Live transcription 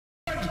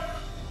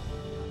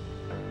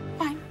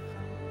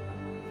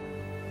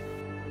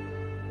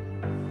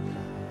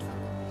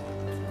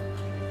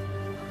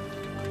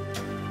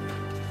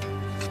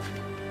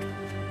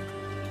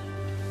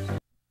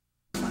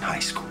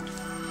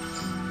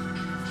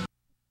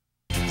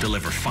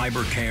deliver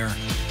fiber care,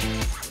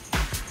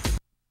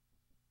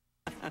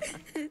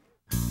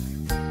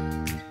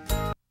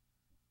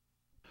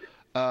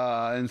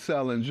 and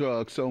selling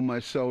drugs so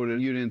much so that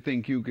you didn't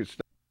think you could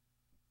stop.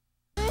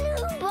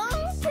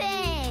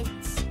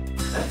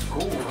 That's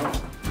cool, huh?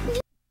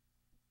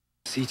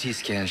 CT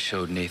scan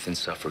showed Nathan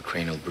suffered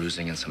cranial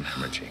bruising and some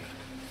hemorrhaging.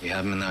 You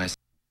have him in the ICU.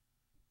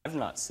 I've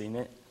not seen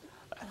it.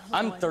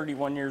 I'm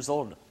 31 years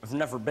old. I've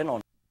never been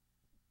on.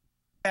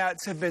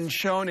 Ads have been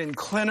shown in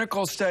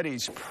clinical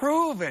studies,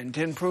 proven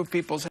to improve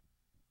people's health.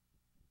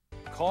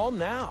 Call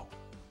now.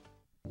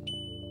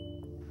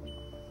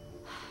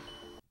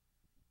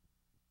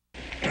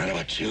 I don't know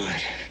what to do.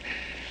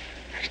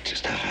 It's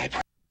just a high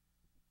price.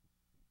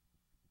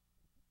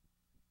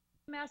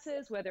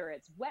 Messes, whether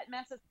it's wet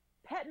messes,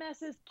 pet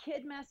messes,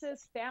 kid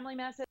messes, family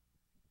messes,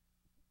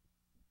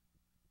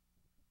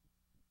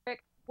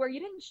 where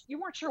you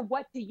weren't sure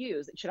what to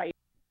use. Should I?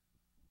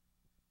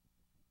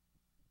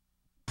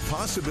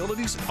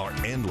 Possibilities are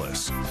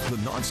endless. The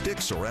non-stick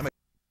ceramic.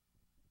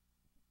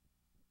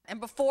 And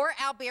before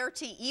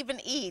Alberti even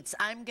eats,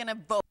 I'm gonna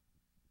vote.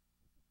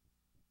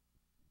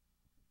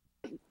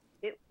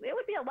 It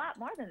would be a lot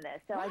more than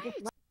this. So right. I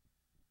just love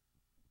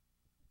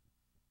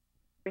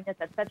it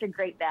at such a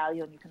great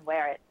value, and you can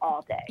wear it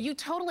all day. You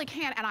totally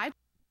can, and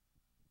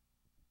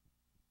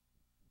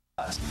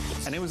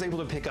and it was able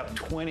to pick up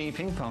 20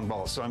 ping pong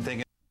balls. So I'm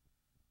thinking.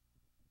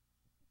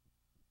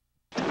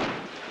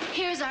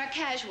 Here's our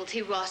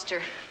casualty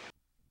roster.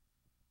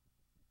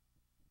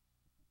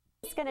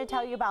 It's going to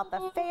tell you about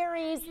the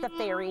fairies, the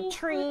fairy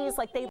trees,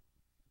 like they.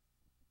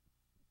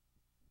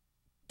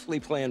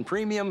 Plan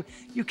premium,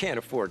 you can't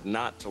afford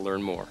not to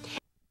learn more.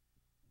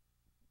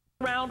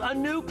 Around a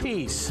new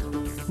piece.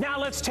 Now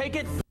let's take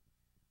it.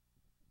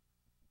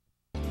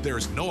 There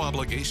is no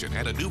obligation,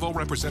 and a Nuvo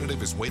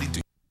representative is waiting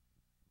to.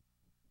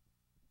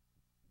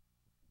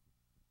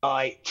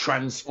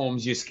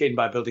 Transforms your skin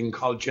by building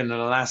collagen and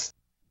elastin.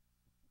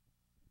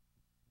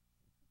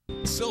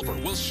 Silver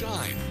will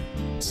shine.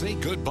 Say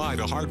goodbye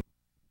to hard.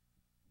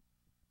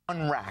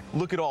 One rack.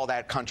 Look at all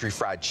that country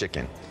fried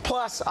chicken.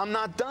 Plus, I'm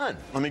not done.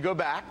 Let me go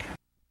back.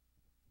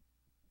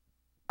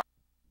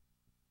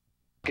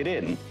 It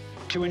in.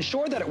 To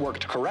ensure that it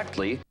worked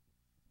correctly.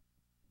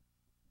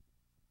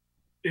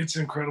 It's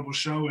an incredible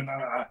show, and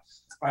I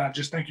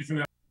just thank you for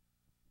that.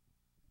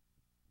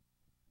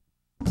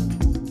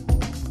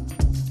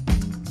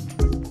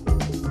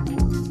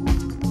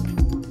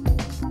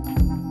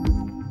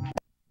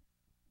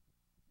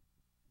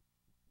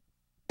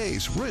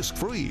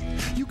 Risk-free.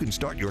 You can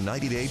start your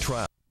 90-day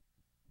trial. I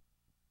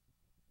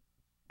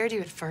scared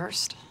you at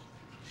first,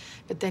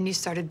 but then you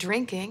started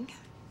drinking.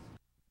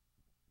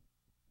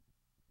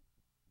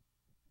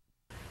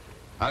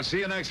 I'll see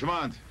you next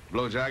month,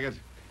 Blue Jacket.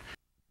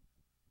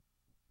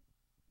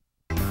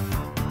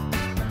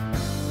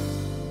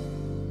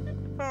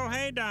 Oh,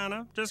 hey,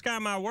 Donna. Just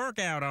got my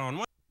workout on.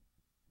 What?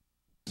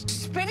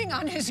 Spitting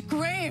on his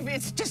grave.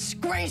 It's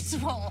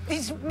disgraceful.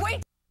 He's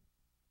way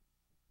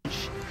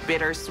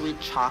bittersweet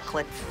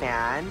chocolate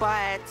fan,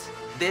 but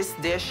this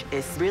dish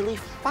is really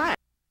fun.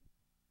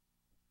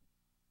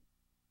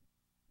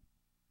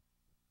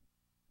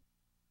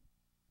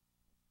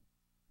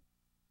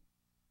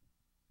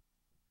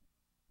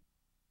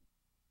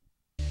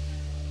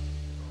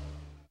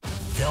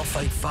 They'll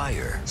fight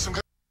fire.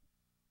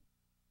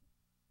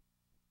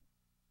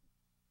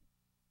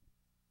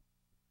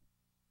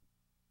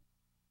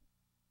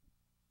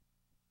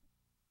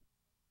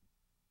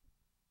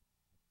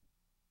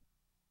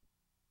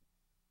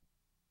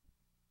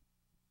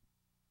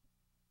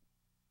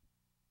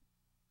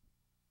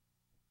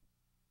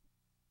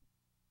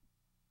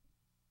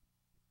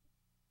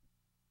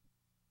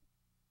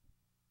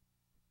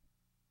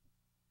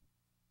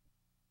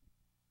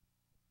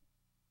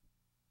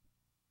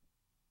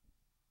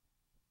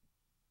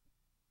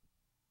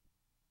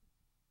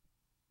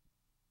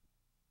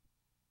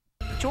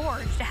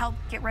 George to help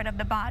get rid of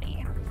the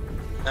body.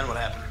 Then what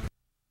happened?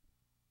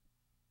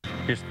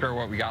 Just throw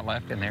what we got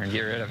left in there and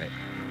get rid of it.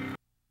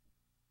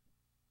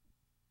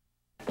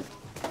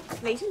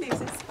 Nation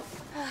loses.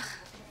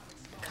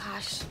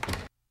 Gosh.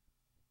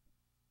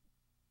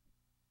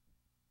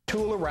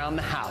 Tool around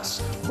the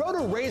house.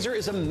 Roto Razor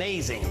is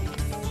amazing.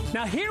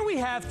 Now here we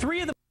have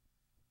three of the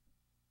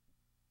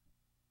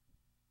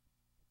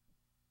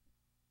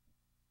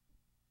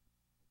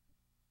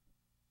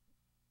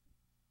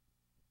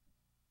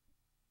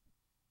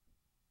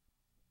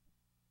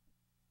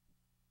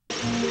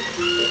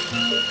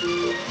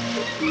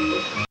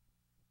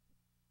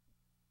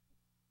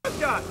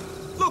God,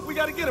 look, we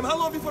gotta get him. How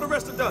long before the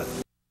rest are done?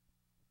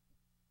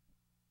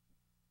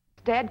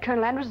 Dad,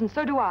 Colonel Andrews, and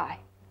so do I.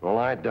 Well,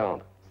 I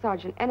don't.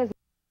 Sergeant N is...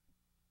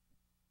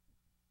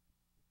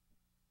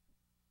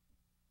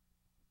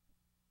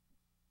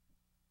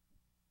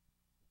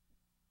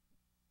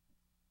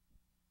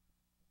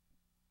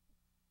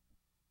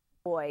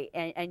 Boy,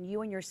 and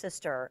you and your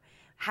sister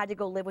had to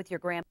go live with your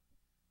grandpa.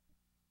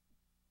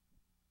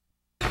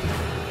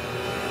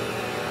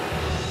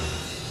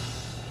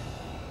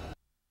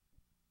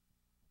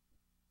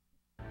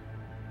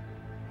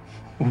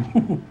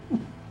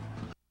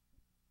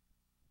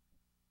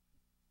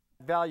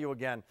 Value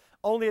again,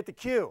 only at the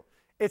Q.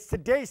 It's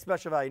today's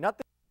special value, not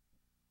the...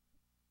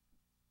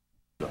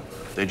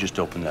 They just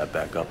opened that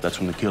back up. That's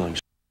when the killings.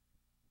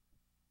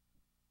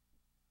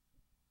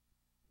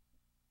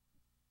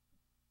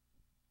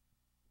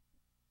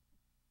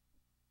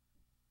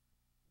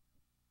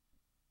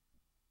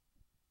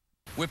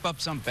 Whip up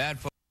some bad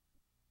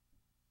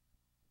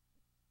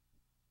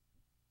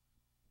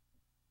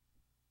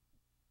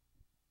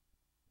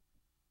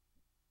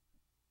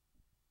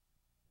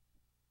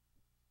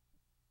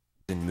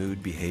in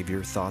mood,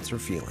 behavior, thoughts, or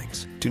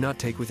feelings. Do not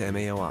take with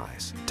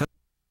MAOIs.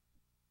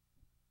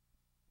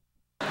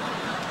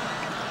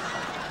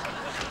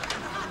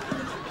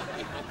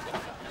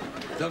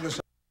 Douglas.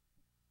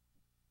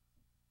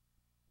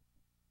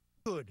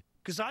 Good,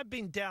 because I've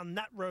been down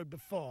that road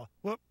before.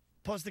 Whoop,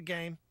 pause the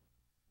game.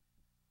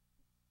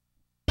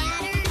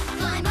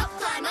 Climb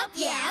up,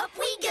 yeah, up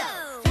we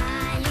go.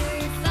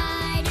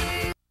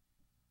 Firefighter.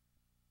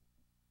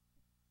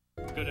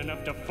 Good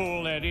enough to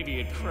fool that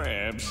idiot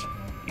Krabs.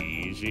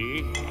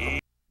 Easy.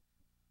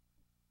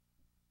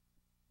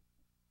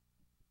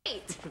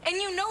 Wait, and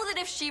you know that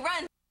if she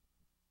runs...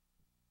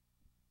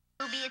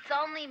 Ruby, it's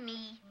only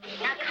me.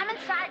 Now come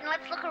inside and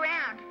let's look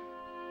around.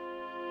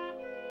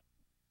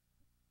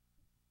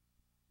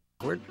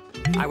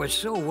 I was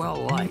so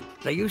well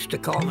liked. They used to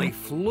call me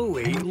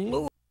Fluey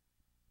Lou.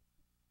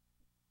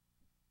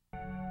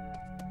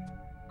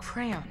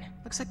 Crayon.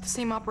 Looks like the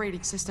same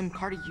operating system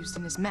Carter used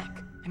in his mech.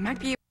 I might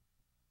be able...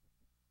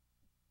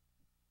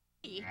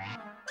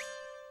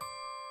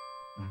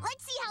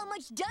 Let's see how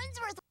much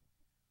Dunsworth...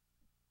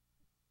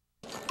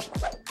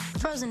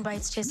 Frozen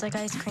bites taste like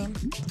ice cream.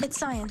 It's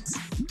science.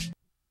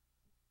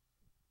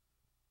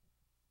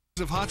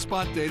 Of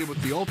hotspot data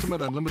with the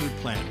ultimate unlimited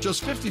plan.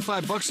 Just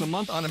 $55 a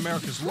month on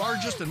America's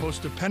largest and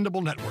most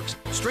dependable networks.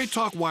 Straight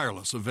Talk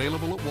Wireless,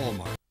 available at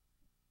Walmart.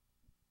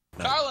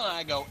 Carl and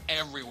I go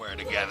everywhere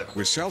together.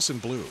 With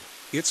Selsun Blue,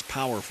 it's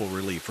powerful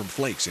relief from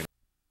flakes in.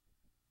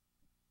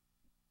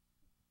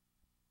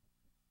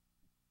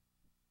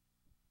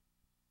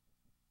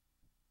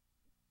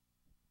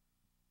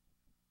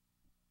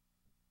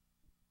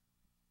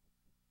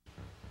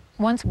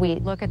 Once we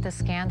look at the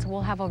scans,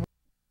 we'll have a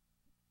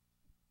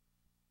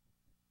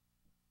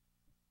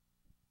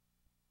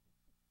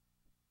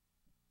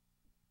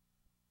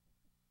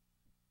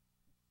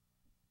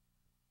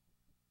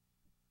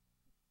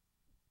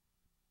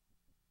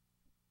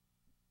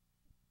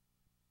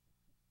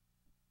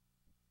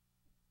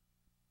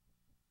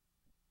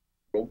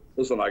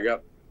Listen, I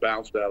got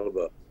bounced out of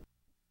the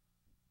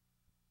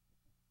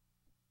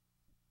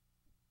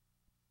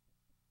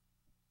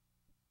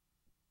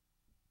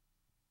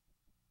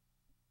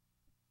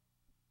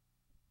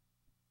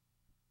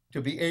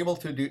to be able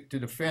to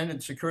defend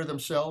and secure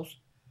themselves.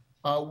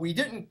 We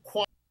didn't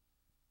quite.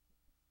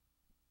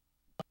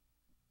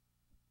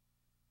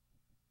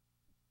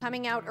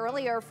 Coming out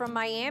earlier from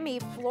Miami,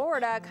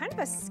 Florida, kind of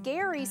a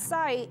scary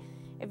sight.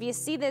 If you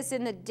see this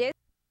in the distance.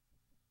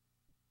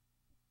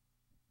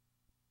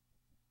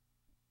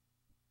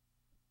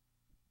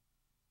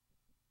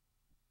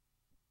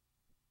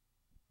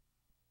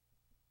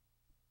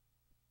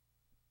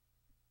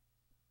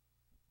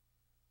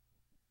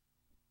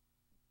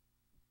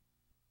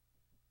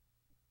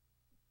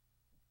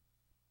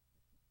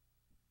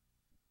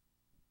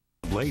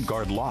 Blade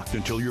guard locked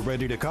until you're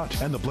ready to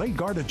cut, and the blade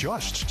guard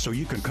adjusts so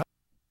you can cut.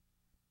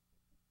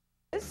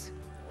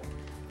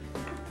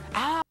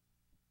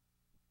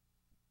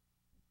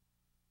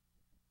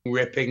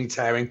 Ripping,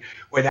 tearing,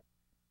 without.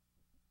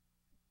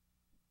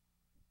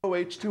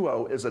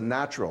 H2O is a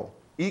natural,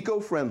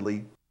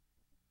 eco-friendly.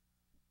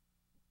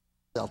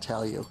 I'll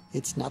tell you,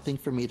 it's nothing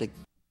for me to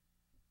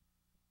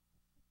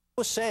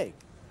say.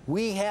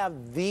 We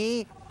have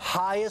the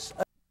highest.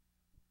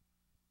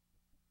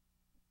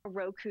 A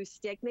Roku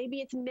stick.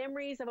 Maybe it's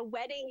memories of a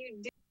wedding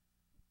you did.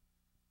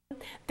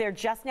 They're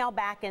just now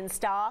back in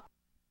stock.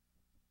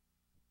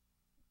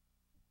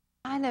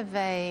 Kind of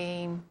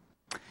a,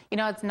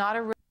 it's not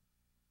a...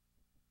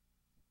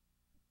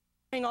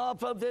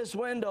 Off of this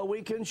window,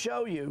 we can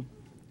show you.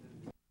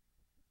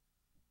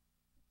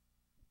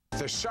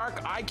 The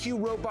Shark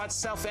IQ Robot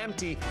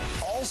Self-Empty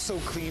also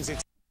cleans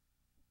its...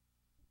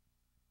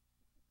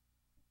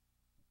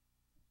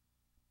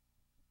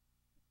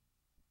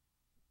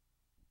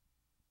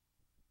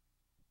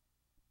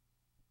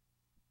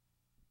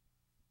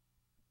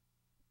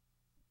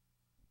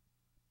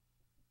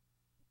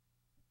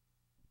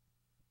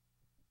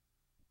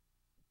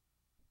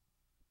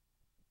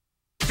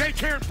 Take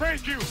care and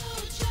thank you.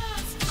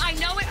 I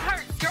know it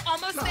hurts. You're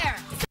almost there.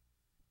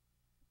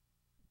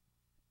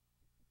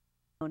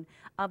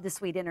 Of the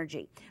sweet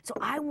energy. So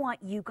I want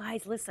you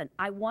guys, listen,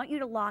 I want you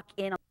to lock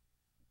in.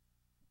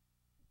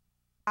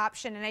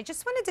 Option, and I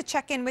just wanted to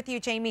check in with you,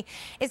 Jamie.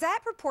 Is that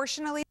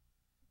proportionally?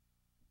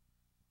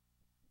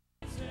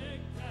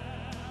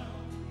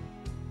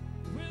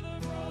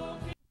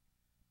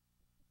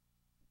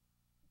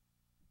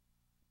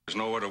 There's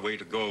no other way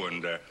to go,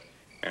 and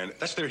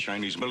that's their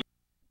Chinese military.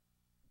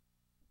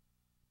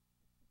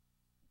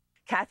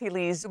 Kathy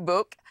Lee's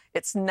book,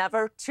 It's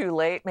Never Too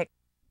Late.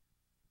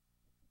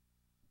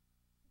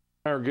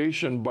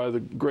 Congregation, by the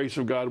grace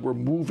of God, we're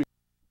moving.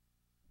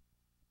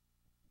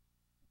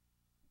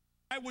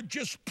 I would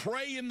just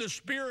pray in the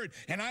Spirit,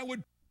 and I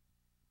would.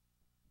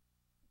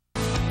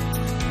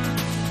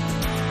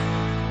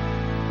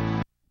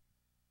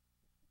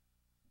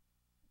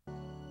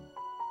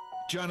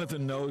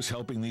 Jonathan knows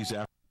helping these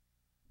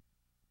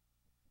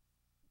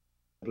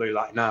Blue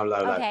light now,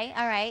 low light. Okay,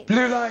 all right.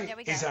 Blue light There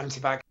we go. is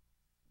anti-bag.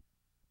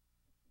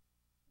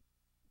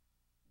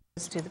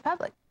 To the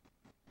public.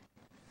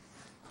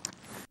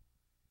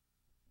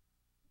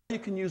 You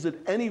can use it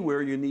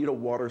anywhere you need a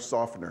water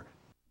softener.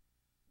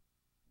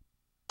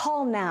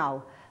 Call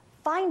now.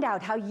 Find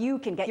out how you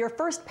can get your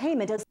first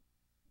payment as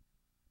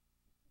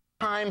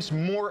times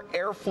more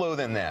airflow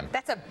than them.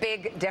 That's a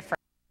big difference.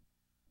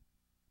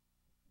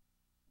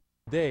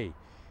 Today,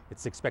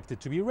 it's expected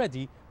to be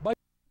ready by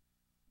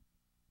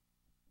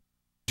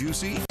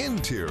juicy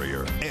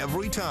interior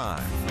every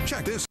time.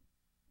 Check this.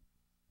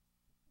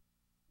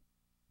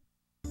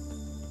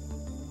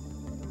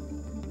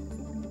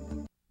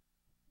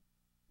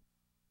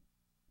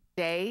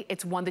 Day,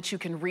 it's one that you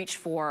can reach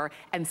for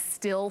and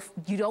still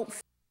you don't.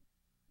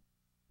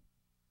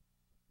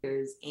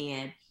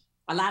 And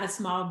a lot of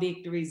small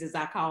victories, as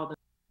I call them.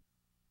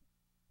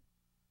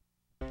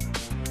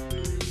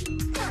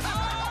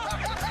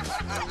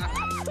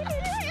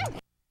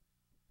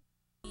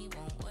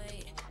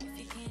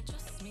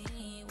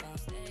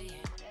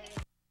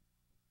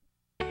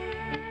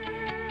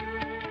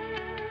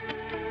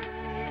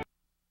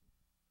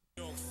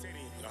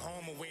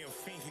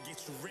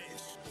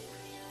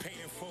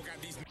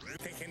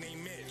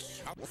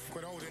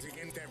 With oldest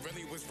again that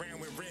really was ran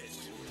with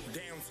rich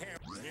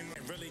downtown and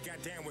that really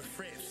got down with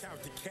Fritz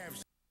out the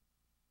cabs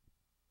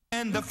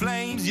and the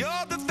flames.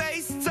 You're the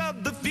face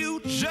of the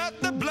future,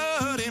 the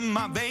blood in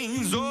my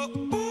veins. Oh,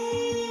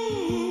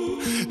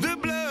 ooh, the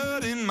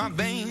blood in my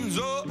veins.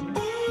 Oh, ooh.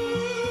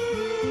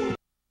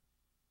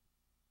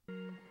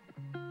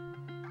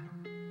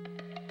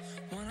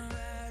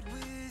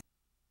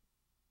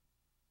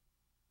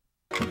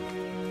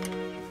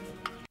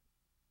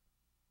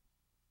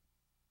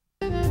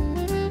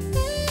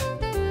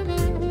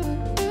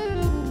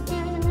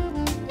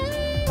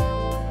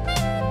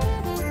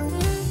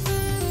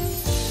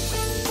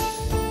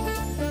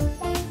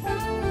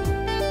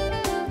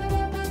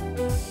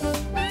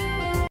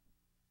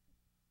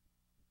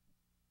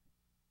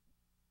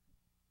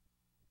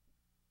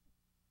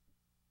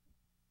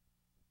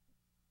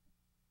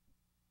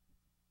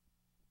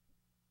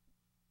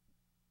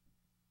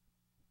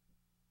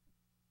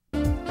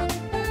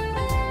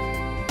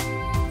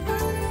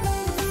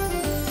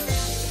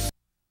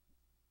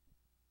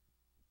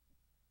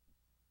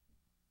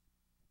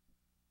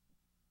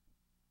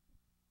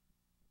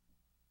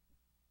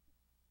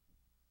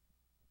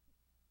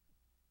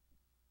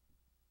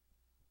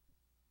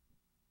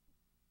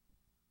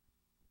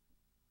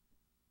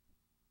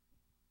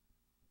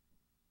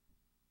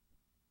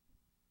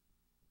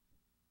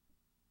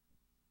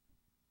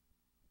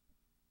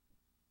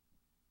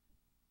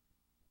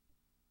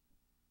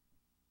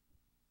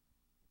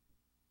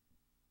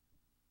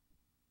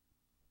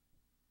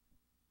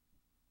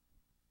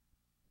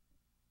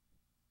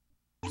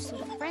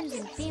 Friends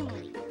and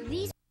family.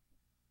 These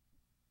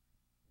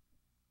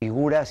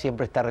figura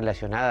siempre está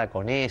relacionada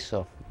con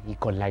eso y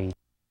con la guitarra.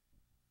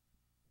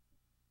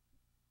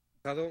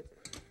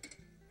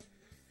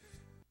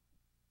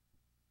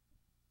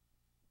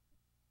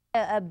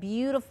 a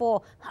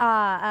beautiful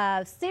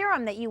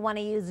serum that you want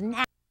to use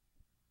now.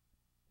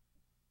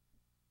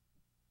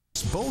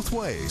 Both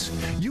ways,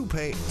 you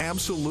pay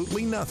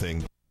absolutely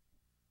nothing.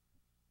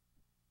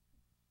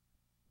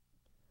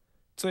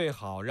 最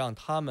好让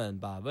他们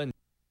把问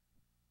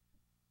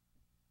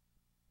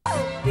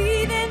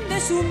Piden de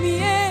su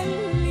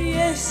miel y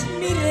es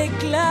mi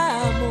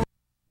reclamo.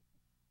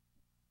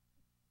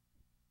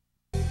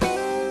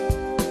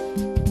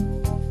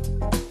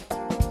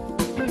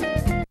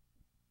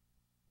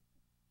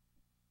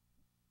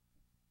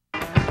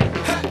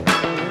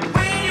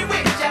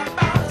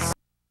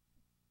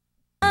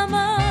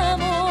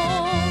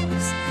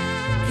 Amamos,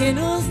 que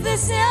nos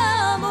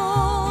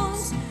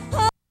deseamos.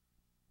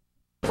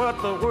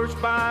 But the worst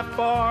by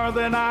far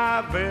than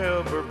I've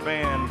ever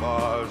been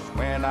was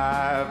when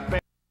I've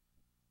been.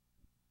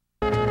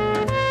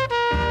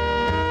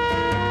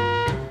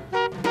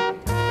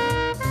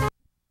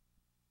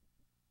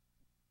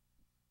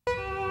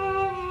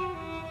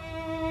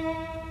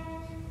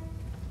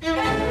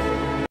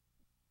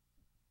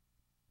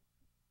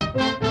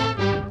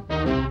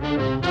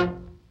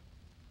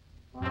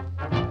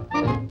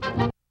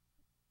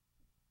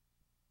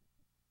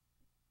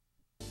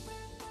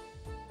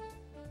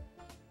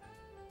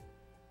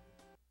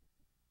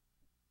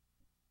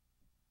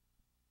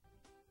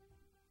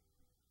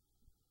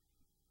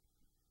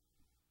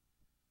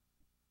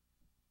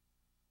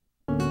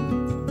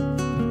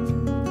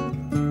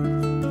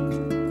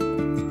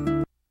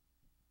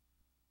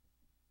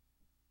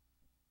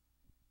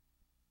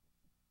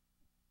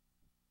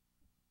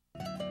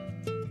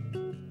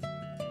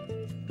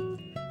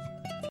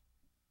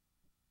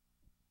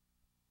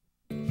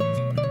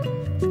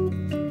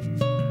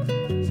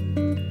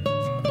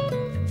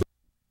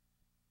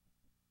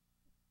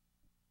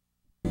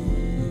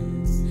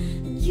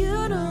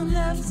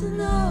 to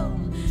know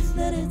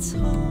that it's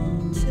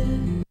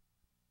haunted.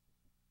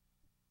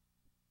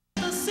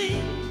 To see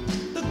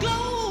the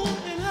glow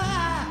in her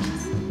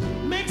eyes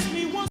makes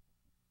me want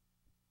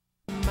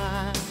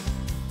mine.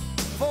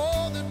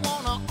 Four that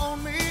wanna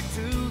own me,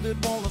 two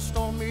that wanna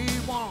stone me,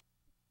 one.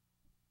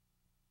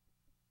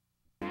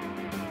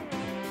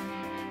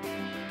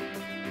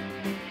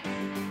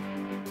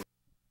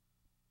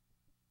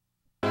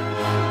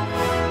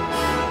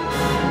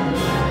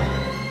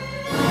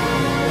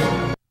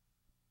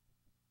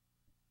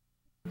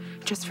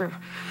 Just for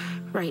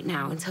right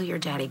now, until your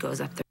daddy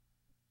goes up there.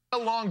 A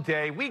long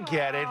day. We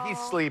get it. He's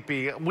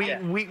sleepy.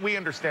 We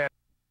understand.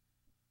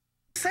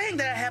 Saying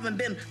that I haven't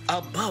been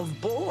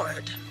above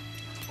board.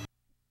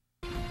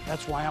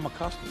 That's why I'm a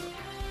customer.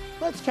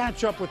 Let's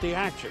catch up with the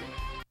action.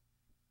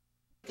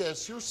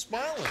 Guess you're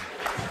smiling.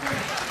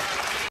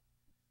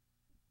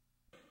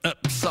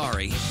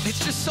 Sorry.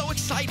 It's just so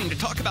exciting to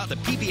talk about the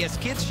PBS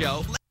Kids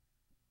show.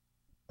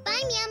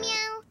 Bye, meow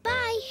meow.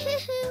 Bye, hoo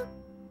hoo.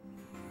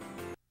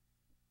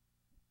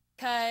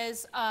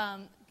 Because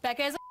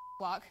Becca is a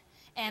walk,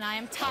 and I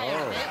am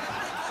tired of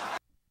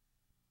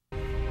it.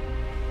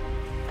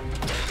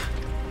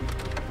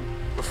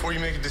 Before you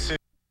make a decision.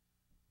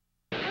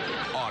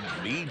 On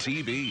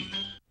BTV.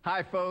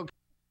 Hi, folks.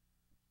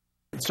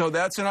 So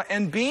that's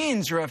and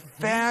beans are a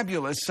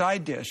fabulous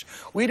side dish.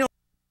 We don't.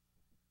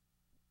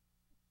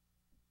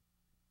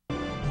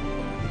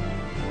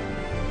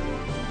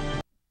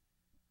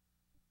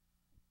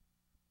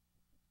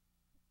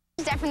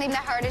 It's definitely the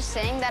hardest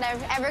thing that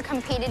I've ever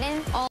competed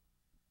in.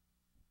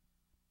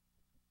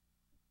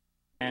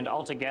 And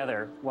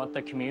altogether, what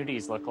the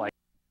communities look like.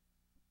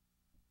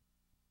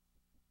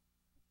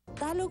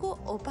 Catálogo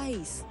o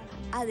país.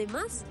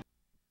 Además,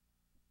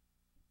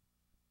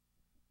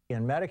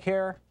 in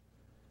Medicare,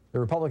 the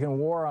Republican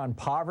war on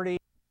poverty.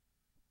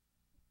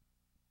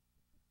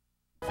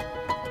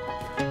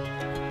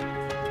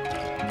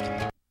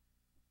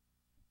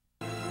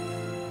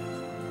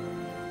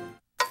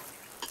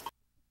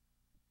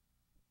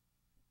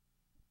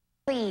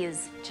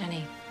 Please,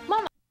 Jenny.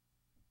 Mama.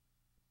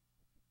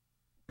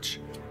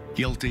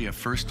 Guilty of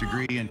first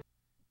degree and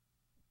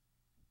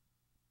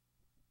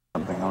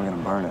Something, I'm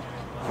gonna burn it.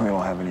 We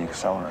don't have any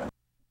accelerant.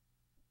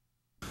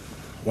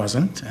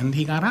 Wasn't, and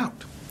he got out.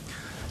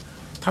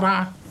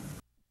 Ta-da!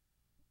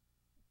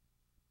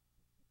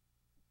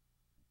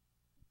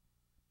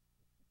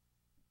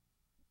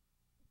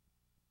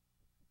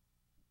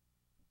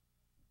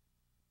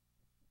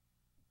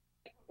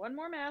 One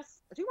more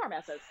mess, two more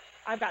messes.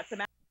 I've got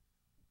some.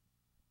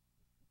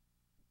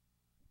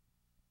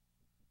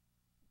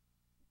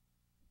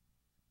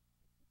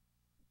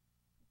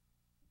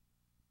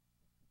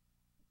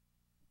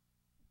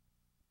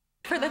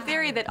 For the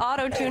theory that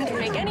auto-tune can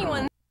make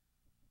anyone.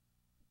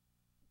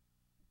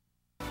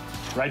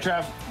 Right,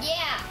 Trav?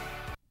 Yeah.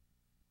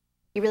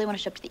 You really want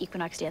to show up to the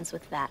Equinox dance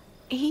with that?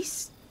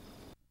 He's.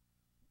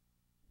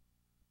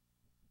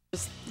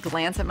 Just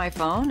glance at my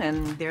phone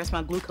and There's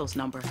my glucose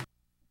number.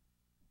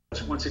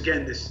 Once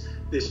again, this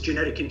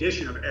genetic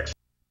condition of X.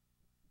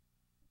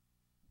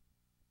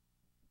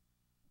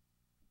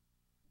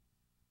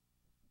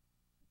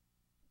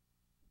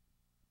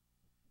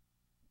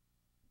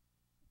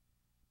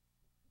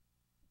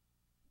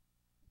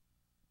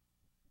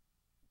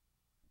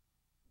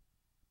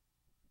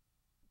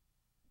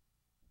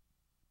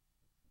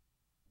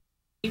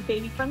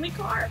 Baby-friendly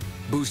car.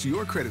 Boost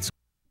your credit score.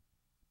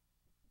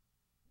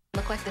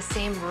 Look like the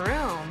same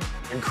room.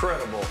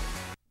 incredible.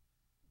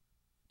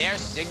 Their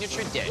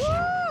signature dish.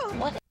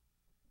 What?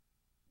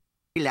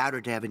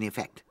 Louder to have any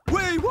effect.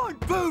 We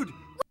want food!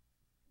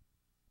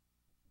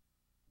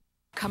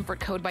 Comfort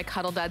Code by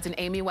Cuddle Duds, and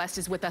Amy West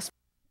is with us.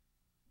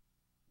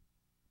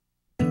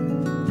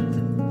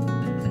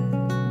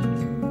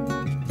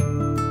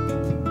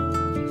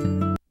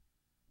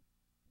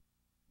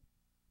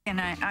 And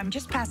I'm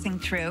just passing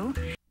through.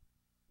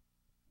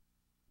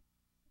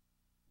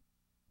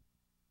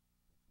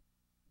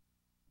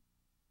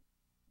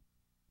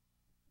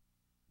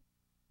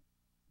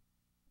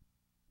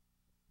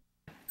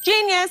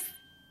 Genius!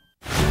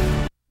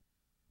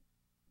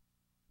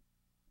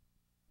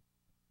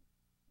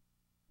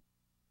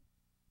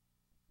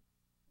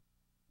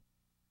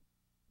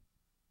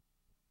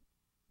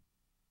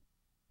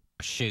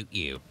 Shoot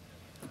you.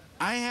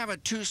 I have a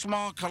too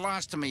small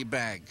colostomy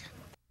bag.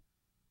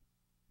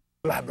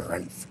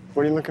 Labyrinth.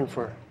 What are you looking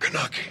for?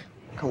 Kanaki.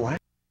 What?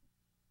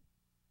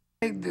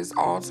 Take this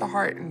all to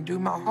heart and do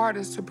my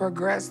hardest to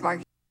progress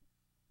like.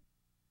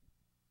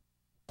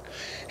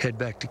 Head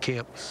back to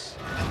camp.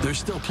 There's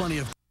still plenty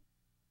of.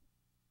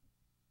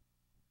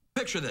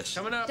 Picture this.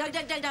 Coming up. Doug,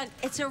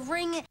 it's a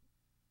ring.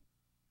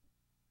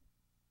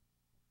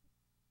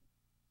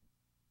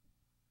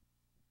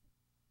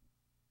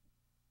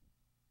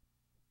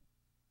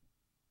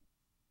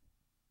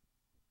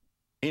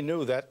 He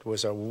knew that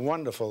was a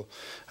wonderful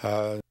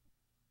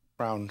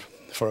round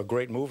for a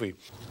great movie.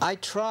 I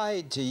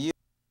tried to use.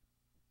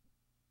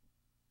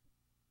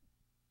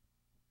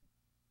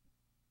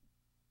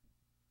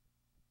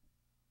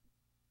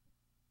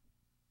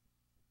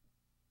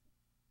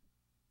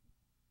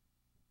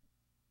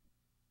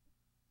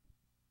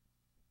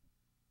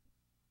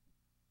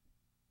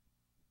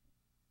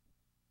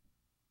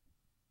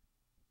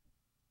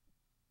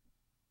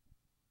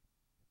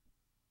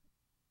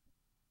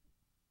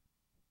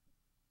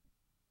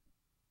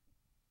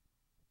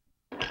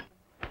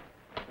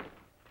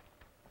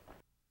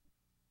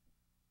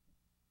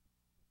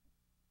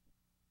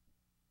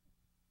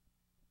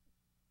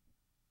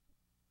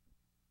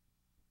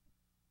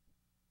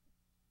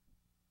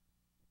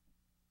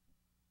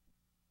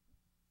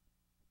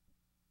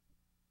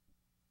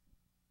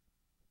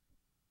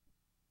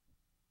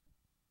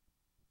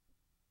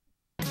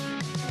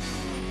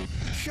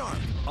 Sharp,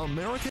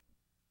 American.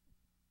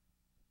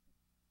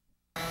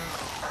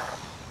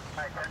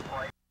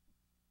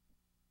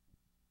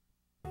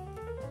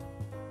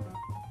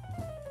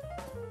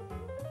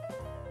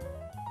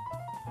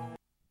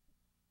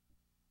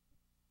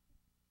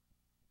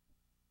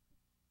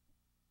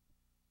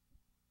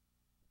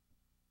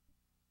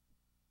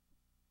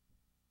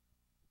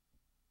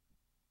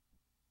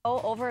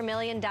 Over $1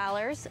 million,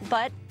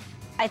 but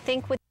I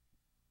think with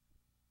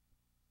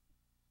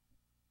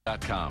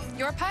 .com.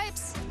 Your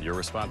pipes. Your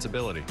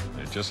responsibility.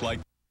 Just like.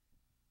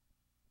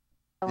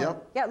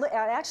 Yep. Yeah, it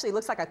actually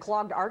looks like a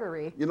clogged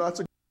artery. You know, that's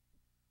a.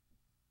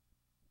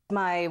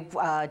 My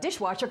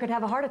dishwasher could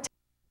have a heart attack.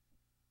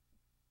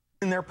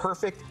 And they're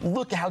perfect.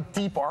 Look how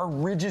deep our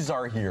ridges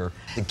are here.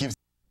 It gives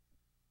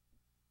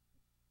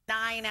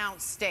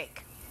 9-ounce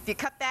steak. If you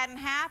cut that in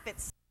half,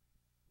 it's.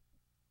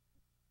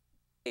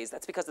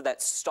 That's because of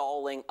that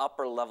stalling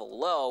upper level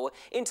low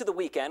into the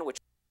weekend, which.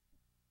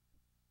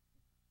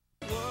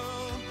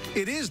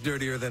 It is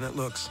dirtier than it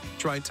looks.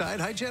 Try Tide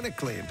Hygienic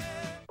Clean.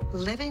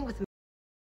 Living with